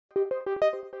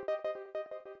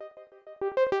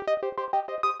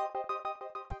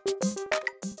We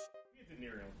at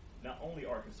Dannerium not only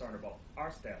are concerned about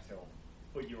our staff's health,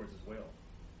 but yours as well.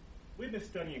 We've been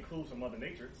studying clues from Mother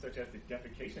Nature, such as the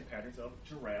defecation patterns of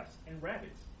giraffes and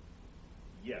rabbits.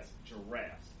 Yes,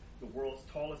 giraffes, the world's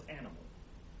tallest animal.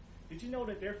 Did you know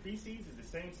that their feces is the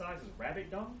same size as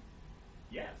rabbit dung?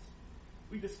 Yes.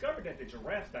 We discovered that the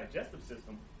giraffe's digestive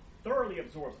system thoroughly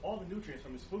absorbs all the nutrients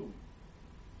from its food.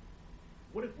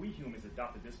 What if we humans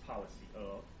adopted this policy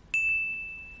of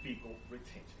fecal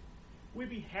retention? We'd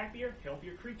be happier,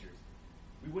 healthier creatures.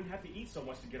 We wouldn't have to eat so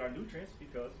much to get our nutrients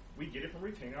because we get it from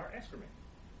retaining our excrement.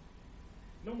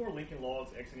 No more Lincoln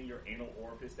logs exiting your anal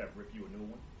orifice that rip you a new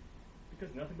one,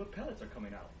 because nothing but pellets are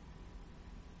coming out.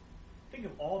 Think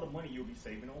of all the money you'll be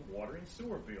saving on water and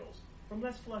sewer bills from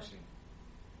less flushing.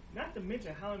 Not to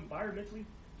mention how environmentally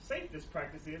safe this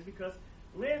practice is because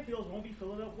landfills won't be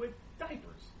filling up with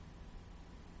diapers.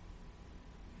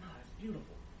 It's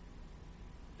beautiful.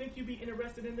 Think you'd be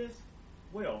interested in this?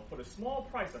 Well, for the small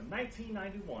price of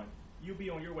 $19.91, you'll be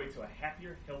on your way to a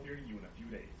happier, healthier you in a few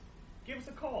days. Give us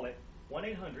a call at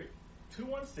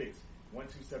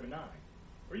 1-800-216-1279,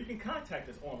 or you can contact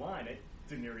us online at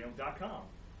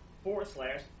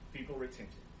Dannerium.com/fecal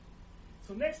retention.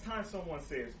 So next time someone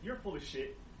says you're full of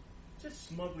shit, just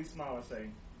smugly smile and say,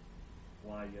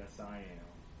 "Why, yes, I am."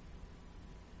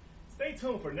 Stay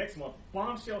tuned for next month's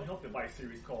bombshell health advice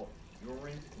series called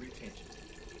Urine Retention,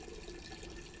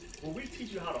 where we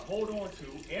teach you how to hold on to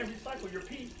and recycle your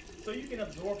pee so you can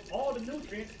absorb all the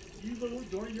nutrients you lose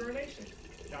during urination.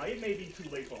 Now, it may be too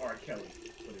late for R. Kelly,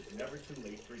 but it's never too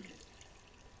late for you.